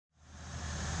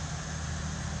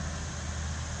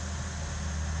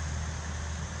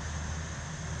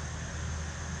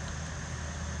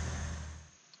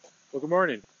Well, good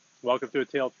morning. Welcome to A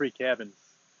Tale of Three Cabins.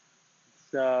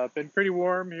 It's been pretty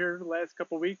warm here the last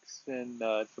couple of weeks, and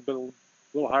it's a little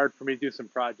hard for me to do some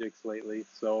projects lately.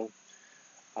 So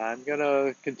I'm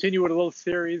gonna continue with a little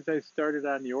series I started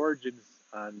on the origins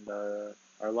on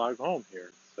our log home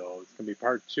here. So it's gonna be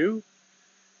part two.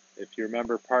 If you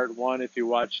remember part one, if you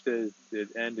watched it,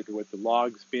 it ended with the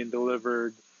logs being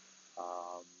delivered,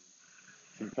 um,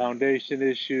 some foundation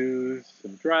issues,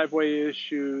 some driveway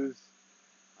issues.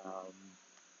 Um,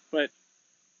 but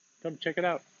come check it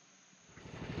out.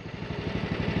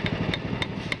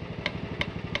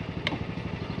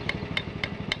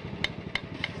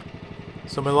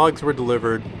 So my logs were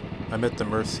delivered. I'm at the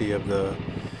mercy of the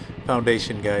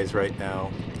foundation guys right now.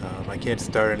 I can't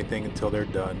start anything until they're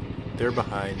done. They're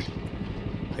behind.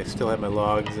 I still have my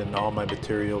logs and all my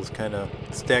materials kind of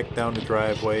stacked down the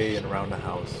driveway and around the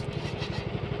house.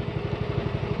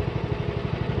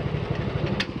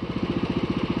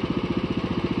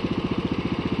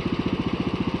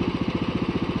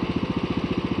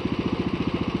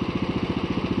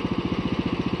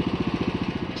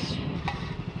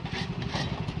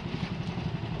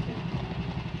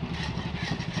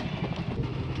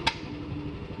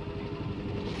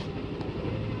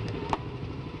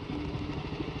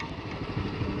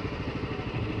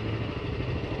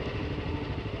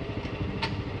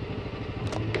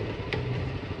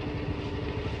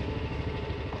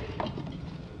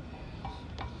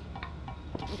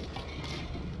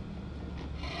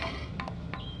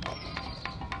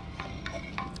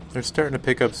 They're starting to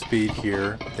pick up speed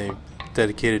here. They've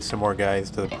dedicated some more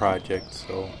guys to the project,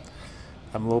 so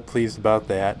I'm a little pleased about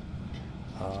that.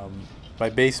 Um, my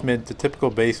basement, the typical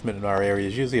basement in our area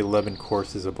is usually 11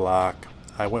 courses a block.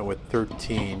 I went with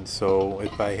 13, so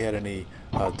if I had any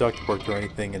ductwork or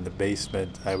anything in the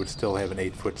basement, I would still have an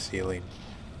 8-foot ceiling.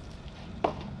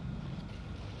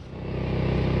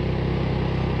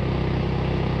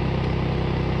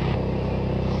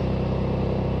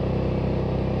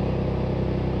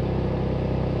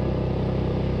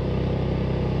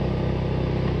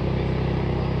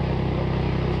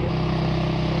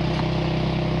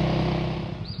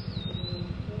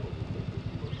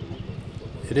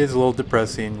 It is a little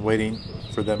depressing waiting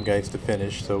for them guys to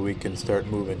finish so we can start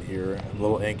moving here. I'm a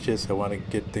little anxious. I want to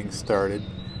get things started.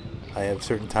 I have a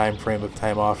certain time frame of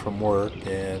time off from work,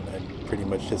 and I'm pretty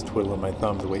much just twiddling my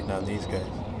thumbs waiting on these guys.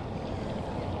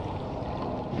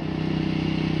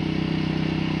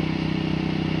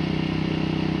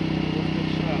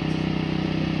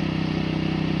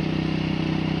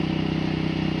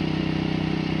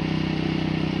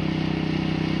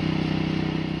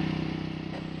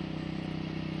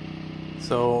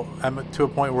 So I'm to a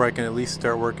point where I can at least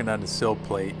start working on the sill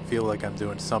plate, feel like I'm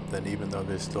doing something even though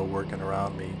they're still working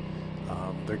around me.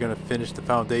 They're going to finish the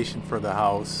foundation for the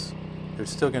house. They're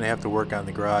still going to have to work on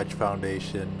the garage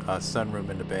foundation, sunroom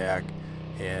in the back,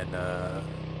 and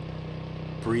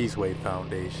breezeway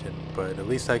foundation. But at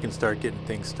least I can start getting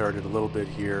things started a little bit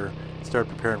here, start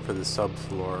preparing for the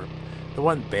subfloor. The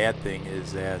one bad thing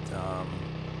is that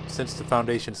since the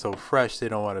foundation's so fresh, they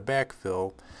don't want to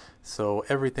backfill. So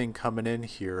everything coming in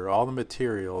here, all the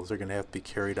materials are going to have to be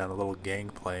carried on a little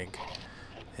gangplank,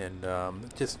 and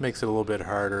it just makes it a little bit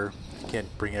harder. You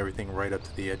can't bring everything right up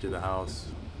to the edge of the house.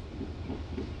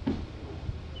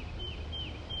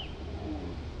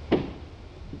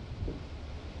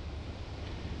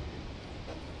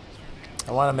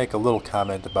 I want to make a little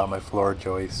comment about my floor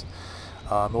joists.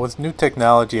 It was new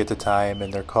technology at the time,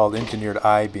 and they're called engineered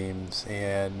I-beams,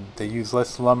 and they use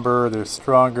less lumber, they're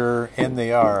stronger, and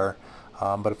they are.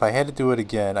 But if I had to do it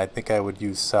again, I think I would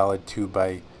use solid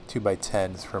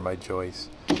 2x10s for my joists.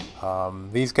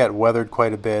 These got weathered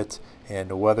quite a bit, and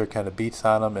the weather kind of beats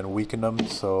on them and weakened them,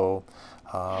 so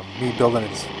me building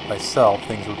it myself,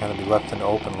 things were going to be left in the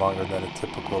open longer than a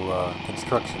typical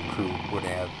construction crew would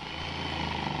have.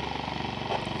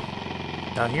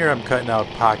 Now here I'm cutting out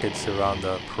pockets around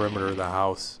the perimeter of the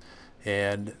house,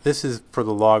 and this is for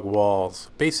the log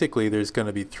walls. Basically there's going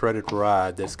to be threaded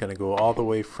rod that's going to go all the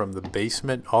way from the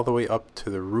basement all the way up to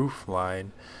the roof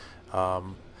line,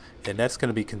 um, and that's going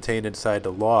to be contained inside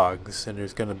the logs, and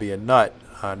there's going to be a nut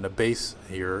on the base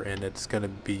here, and it's going to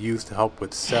be used to help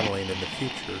with settling in the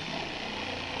future.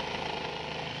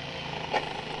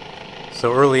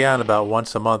 So early on, about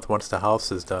once a month, once the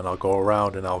house is done, I'll go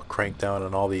around and I'll crank down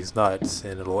on all these nuts,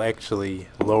 and it'll actually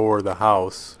lower the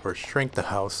house or shrink the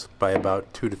house by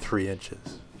about 2 to 3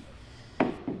 inches.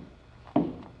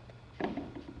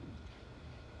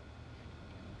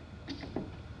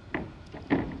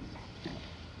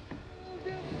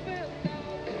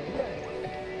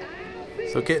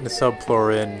 So getting the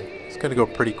subfloor in, it's going to go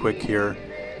pretty quick here.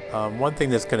 One thing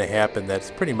that's going to happen,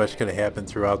 that's pretty much going to happen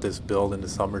throughout this build in the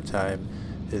summertime,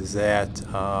 is that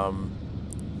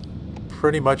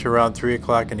pretty much around 3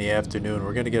 o'clock in the afternoon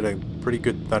we're going to get a pretty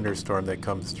good thunderstorm that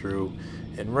comes through,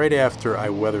 and right after I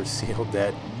weather sealed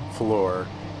that floor,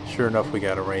 sure enough we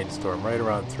got a rainstorm right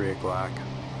around 3 o'clock.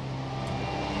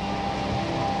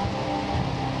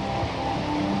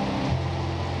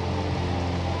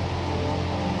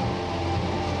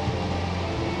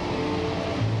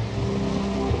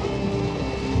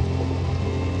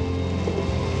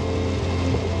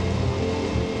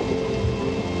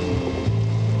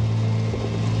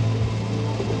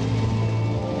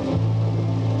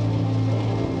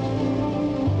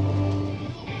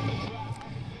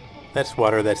 That's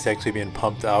water that's actually being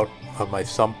pumped out of my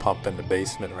sump pump in the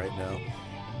basement right now,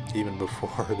 even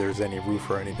before there's any roof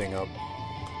or anything up.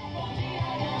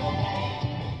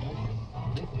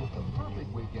 This is the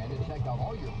perfect weekend to check out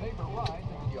all your favorite rides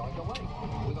at Geauga Lake,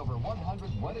 with over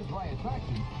 100 wet and dry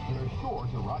attractions that are sure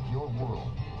to rock your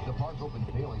world. The park opens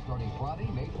daily starting Friday,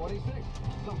 May 26th.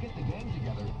 So get the gang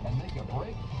together and make a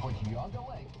break for Geauga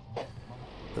Lake.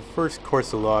 The first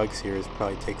course of logs here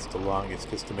probably takes the longest,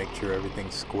 just to make sure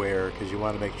everything's square, because you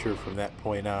want to make sure from that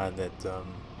point on that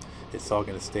it's all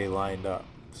going to stay lined up.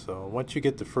 So once you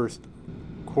get the first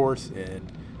course in,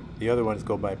 the other ones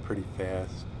go by pretty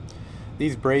fast.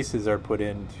 These braces are put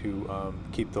in to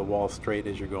keep the wall straight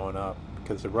as you're going up,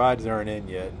 because the rods aren't in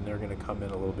yet and they're going to come in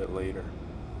a little bit later.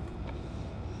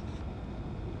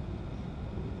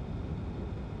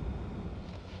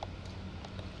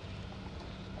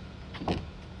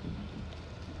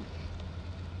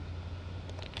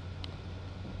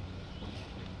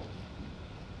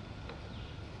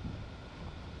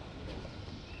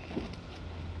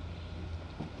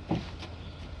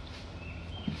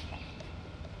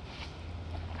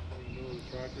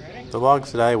 The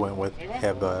logs that I went with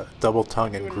have a double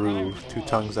tongue and groove, 2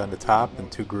 tongues on the top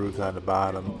and 2 grooves on the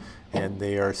bottom, and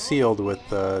they are sealed with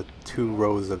 2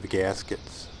 rows of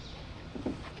gaskets.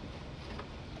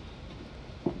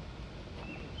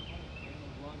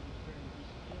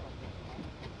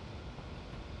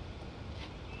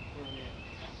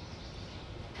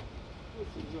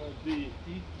 This is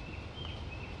D22.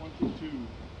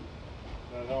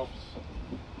 That helps.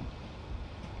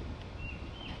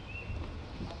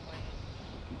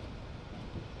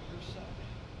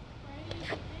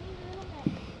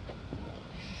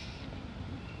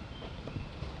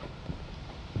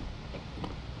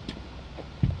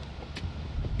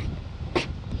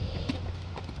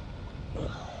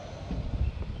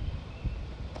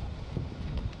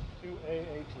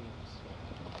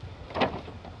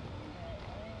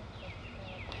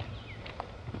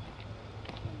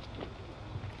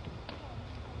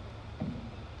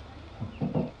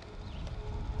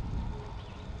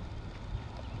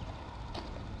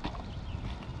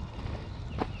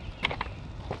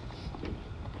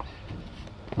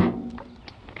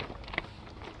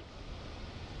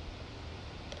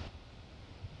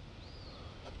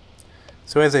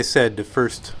 So as I said, the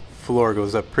first floor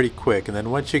goes up pretty quick, and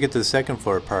then once you get to the second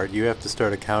floor part, you have to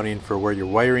start accounting for where your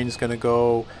wiring is going to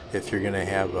go. If you're going to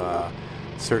have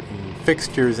certain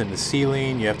fixtures in the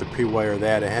ceiling, you have to pre-wire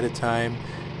that ahead of time.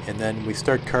 And then we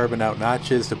start carving out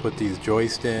notches to put these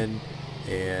joists in,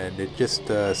 and it just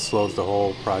slows the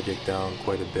whole project down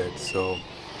quite a bit. So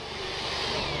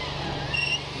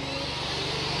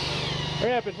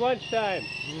Hurry up, it's lunchtime.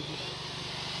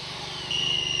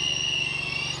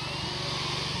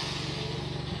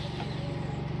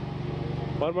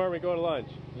 One more, we go to lunch.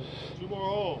 2 more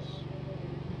holes.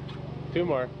 2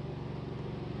 more.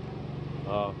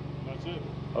 Oh, That's it.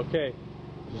 okay.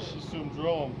 Just soon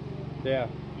drill them, Yeah.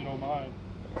 if you don't mind.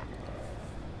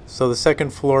 So the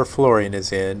second floor flooring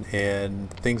is in,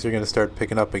 and things are going to start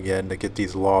picking up again to get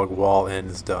these log wall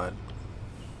ends done.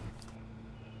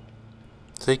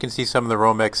 So you can see some of the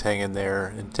Romex hanging there,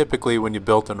 and typically when you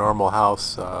built a normal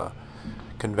house,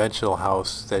 conventional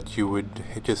house, that you would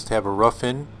just have a rough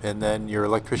in and then your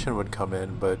electrician would come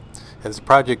in, but as the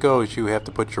project goes you have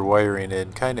to put your wiring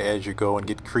in kind of as you go and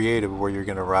get creative where you're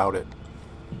going to route it.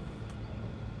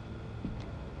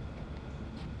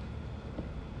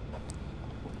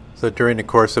 So during the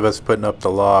course of us putting up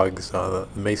the logs, the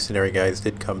masonry guys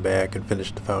did come back and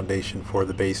finish the foundation for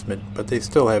the basement, but they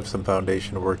still have some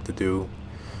foundation work to do.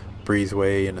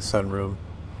 Breezeway and a sunroom.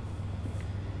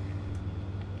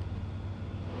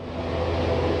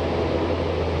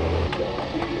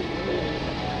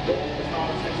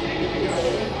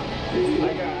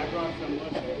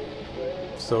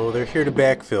 So they're here to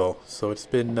backfill. So it's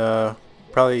been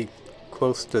probably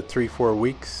close to 3-4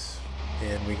 weeks,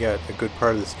 and we got a good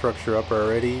part of the structure up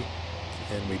already,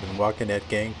 and we've been walking that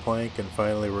gangplank, and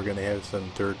finally we're going to have some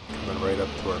dirt coming right up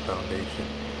to our foundation.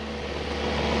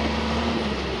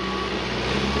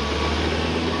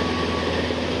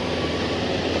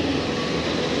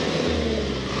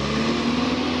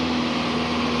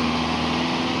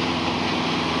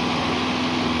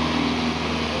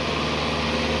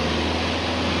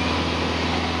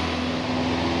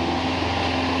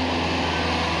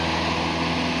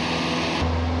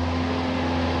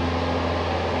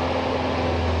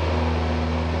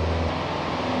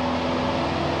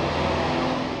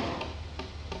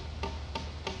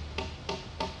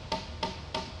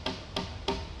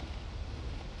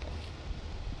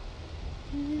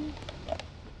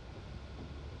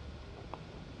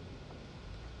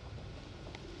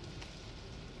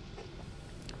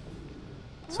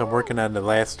 So I'm working on the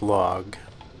last log,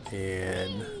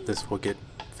 and this will get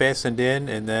fastened in,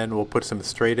 and then we'll put some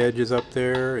straight edges up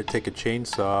there and take a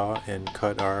chainsaw and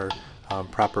cut our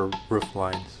proper roof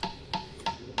lines.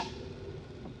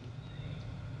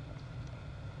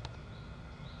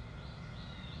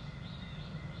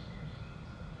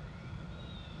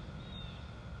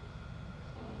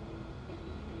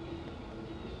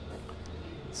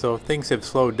 So things have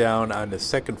slowed down on the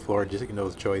second floor, just getting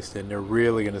those joists in. They're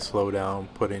really going to slow down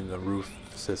putting the roof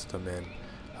system in.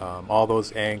 All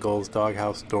those angles,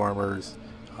 doghouse dormers,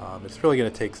 it's really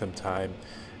going to take some time.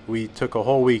 We took a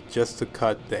whole week just to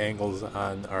cut the angles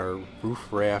on our roof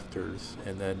rafters,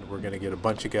 and then we're going to get a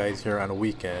bunch of guys here on a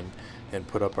weekend and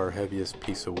put up our heaviest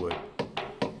piece of wood.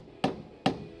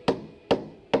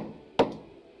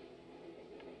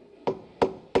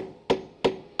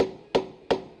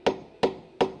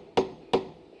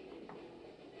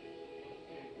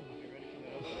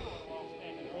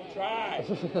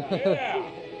 Yeah,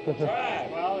 try.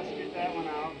 Well, let's get that one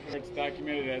out. It's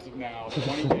documented as of now.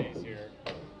 20 days here.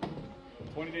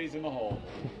 20 days in the hole.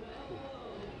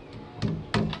 We're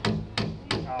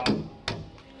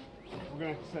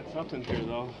gonna have to set something here,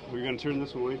 though. We're gonna turn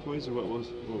this one lengthways, or what was?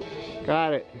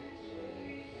 Got it.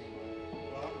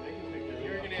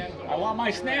 I want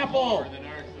my Snapple.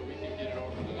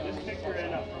 Just pick your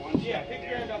end up for one. Yeah, pick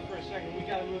your end up for a second. We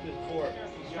gotta move this board.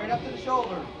 Straight up to the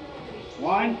shoulder.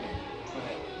 1,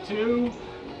 2,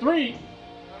 3.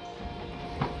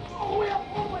 Oh, yeah,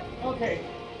 Okay.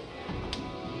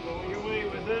 Go your way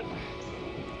with it.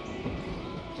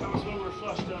 Tell us when we're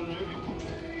flush down there.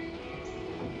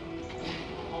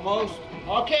 almost.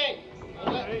 Okay.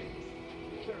 Right.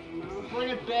 Careful now. Bring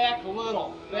it back a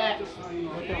little. Back.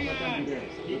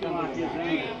 Keep them on.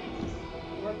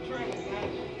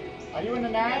 Are you in the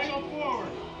notch? Go forward.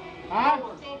 Huh?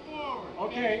 Go forward.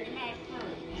 Okay.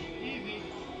 Easy.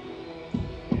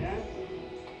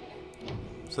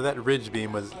 So that ridge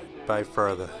beam was by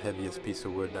far the heaviest piece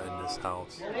of wood in this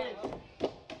house.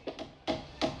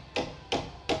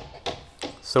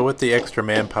 So with the extra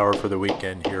manpower for the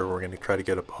weekend here, we're going to try to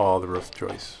get up all the roof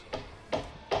joists.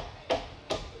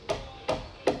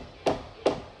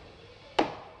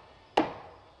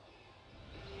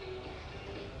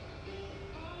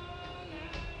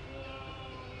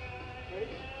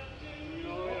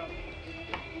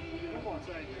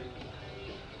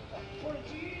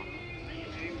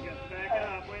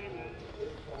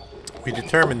 We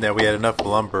determined that we had enough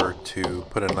lumber to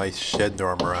put a nice shed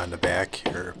dormer on the back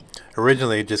here.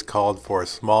 Originally it just called for a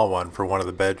small one for one of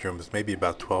the bedrooms, maybe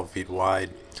about 12 feet wide,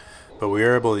 but we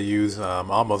were able to use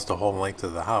almost the whole length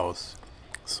of the house,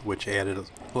 which added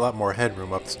a lot more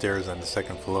headroom upstairs on the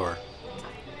second floor.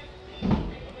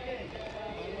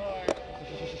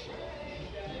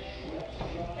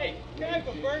 Hey, can I have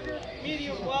a burger?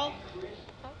 Medium well?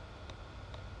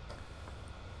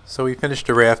 So we finished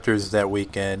the rafters that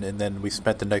weekend, and then we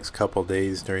spent the next couple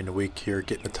days during the week here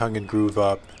getting the tongue and groove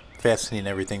up, fastening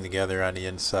everything together on the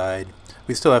inside.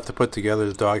 We still have to put together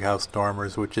the doghouse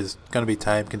dormers, which is going to be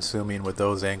time consuming with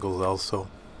those angles also.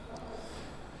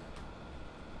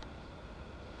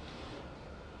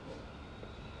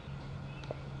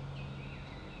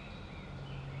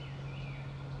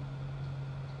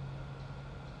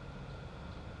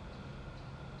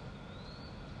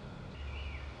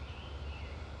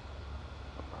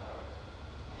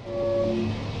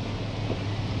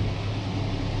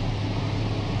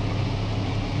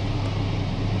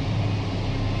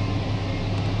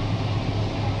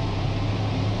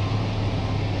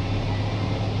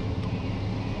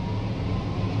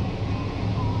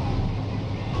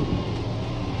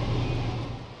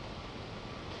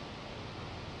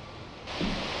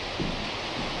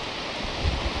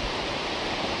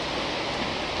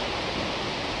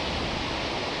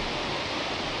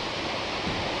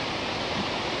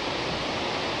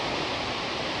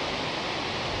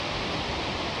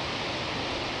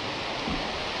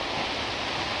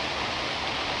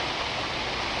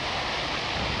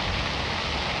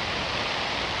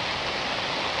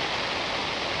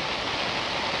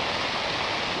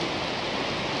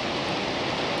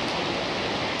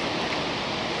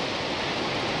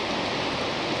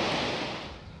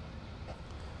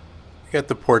 Got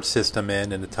the porch system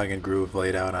in and the tongue and groove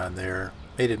laid out on there.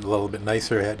 Made it a little bit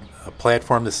nicer. Had a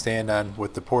platform to stand on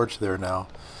with the porch there now.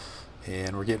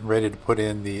 And we're getting ready to put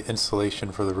in the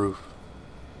insulation for the roof.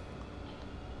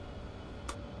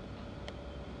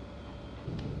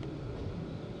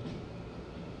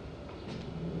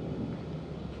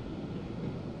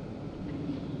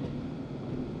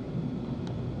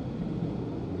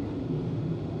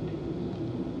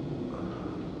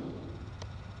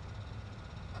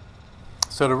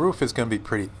 So the roof is going to be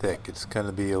pretty thick. It's going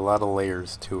to be a lot of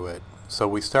layers to it. So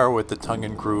we start with the tongue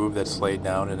and groove that's laid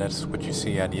down, and that's what you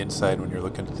see on the inside when you're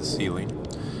looking at the ceiling.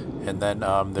 And then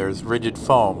there's rigid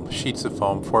foam, sheets of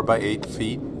foam, 4 by 8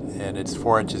 feet, and it's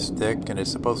 4 inches thick, and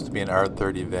it's supposed to be an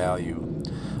R30 value.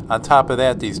 On top of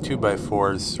that, these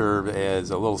 2x4s serve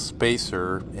as a little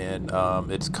spacer, and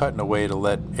it's cut in a way to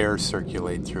let air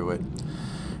circulate through it.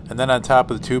 And then on top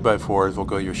of the 2x4s will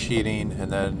go your sheeting and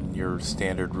then your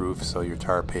standard roof, so your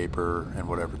tar paper and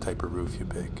whatever type of roof you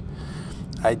pick.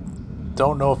 I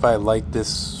don't know if I like this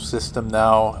system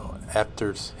now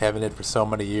after having it for so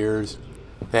many years.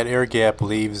 That air gap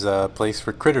leaves a place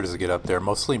for critters to get up there,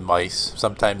 mostly mice,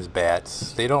 sometimes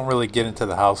bats. They don't really get into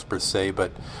the house per se,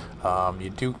 but you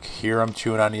do hear them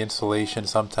chewing on the insulation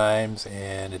sometimes,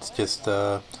 and it's just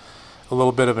a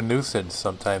little bit of a nuisance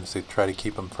sometimes to try to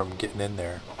keep them from getting in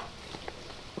there.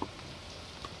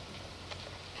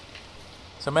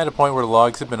 So I'm at a point where the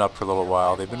logs have been up for a little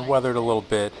while. They've been weathered a little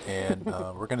bit, and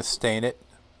we're going to stain it.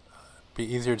 Be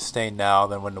easier to stain now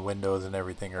than when the windows and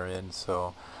everything are in.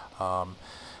 So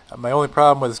my only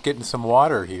problem was getting some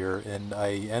water here, and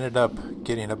I ended up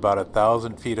getting about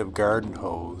 1,000 feet of garden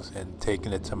hose and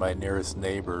taking it to my nearest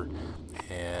neighbor.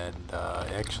 And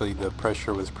actually the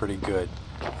pressure was pretty good.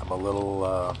 I'm a little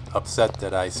upset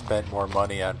that I spent more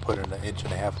money on putting an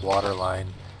 1.5 inch water line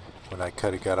when I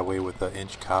could have got away with an 1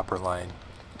 inch copper line.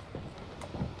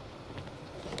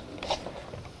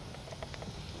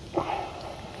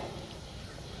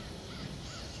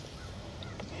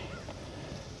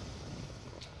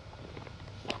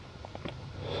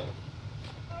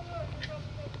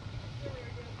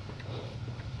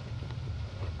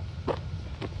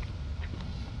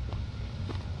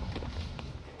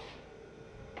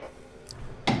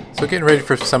 So getting ready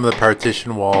for some of the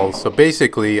partition walls. So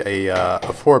basically a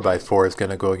 4x4 is going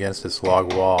to go against this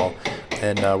log wall.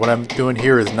 And what I'm doing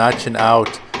here is notching out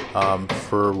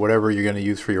for whatever you're going to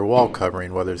use for your wall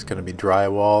covering, whether it's going to be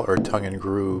drywall or tongue and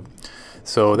groove.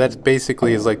 So that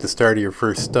basically is like the start of your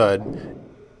first stud,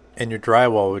 and your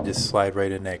drywall would just slide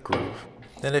right in that groove.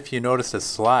 Then if you notice the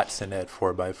slots in that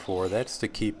 4x4, that's to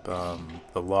keep the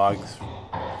logs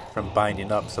from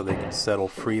binding up so they can settle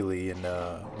freely, and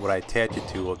what I attach it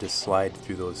to will just slide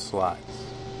through those slots.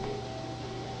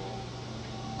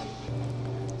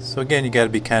 So again, you got to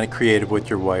be kind of creative with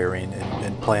your wiring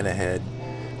and plan ahead.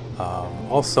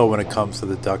 Also, when it comes to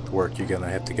the duct work, you're going to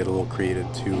have to get a little creative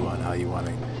too on how you want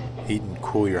to heat and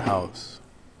cool your house.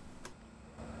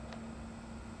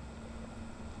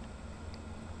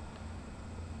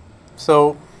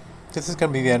 So this is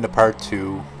going to be the end of part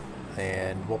 2,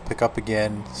 and we'll pick up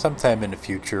again sometime in the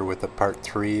future with a part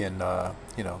 3, and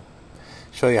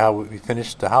show you how we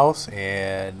finished the house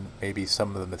and maybe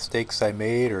some of the mistakes I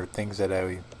made or things that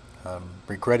I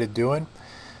regretted doing.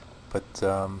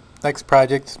 But next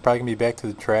project is probably going to be back to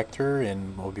the tractor,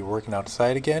 and we'll be working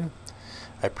outside again.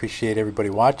 I appreciate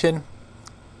everybody watching.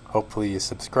 Hopefully you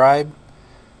subscribe,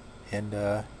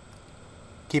 and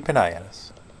keep an eye on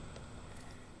us.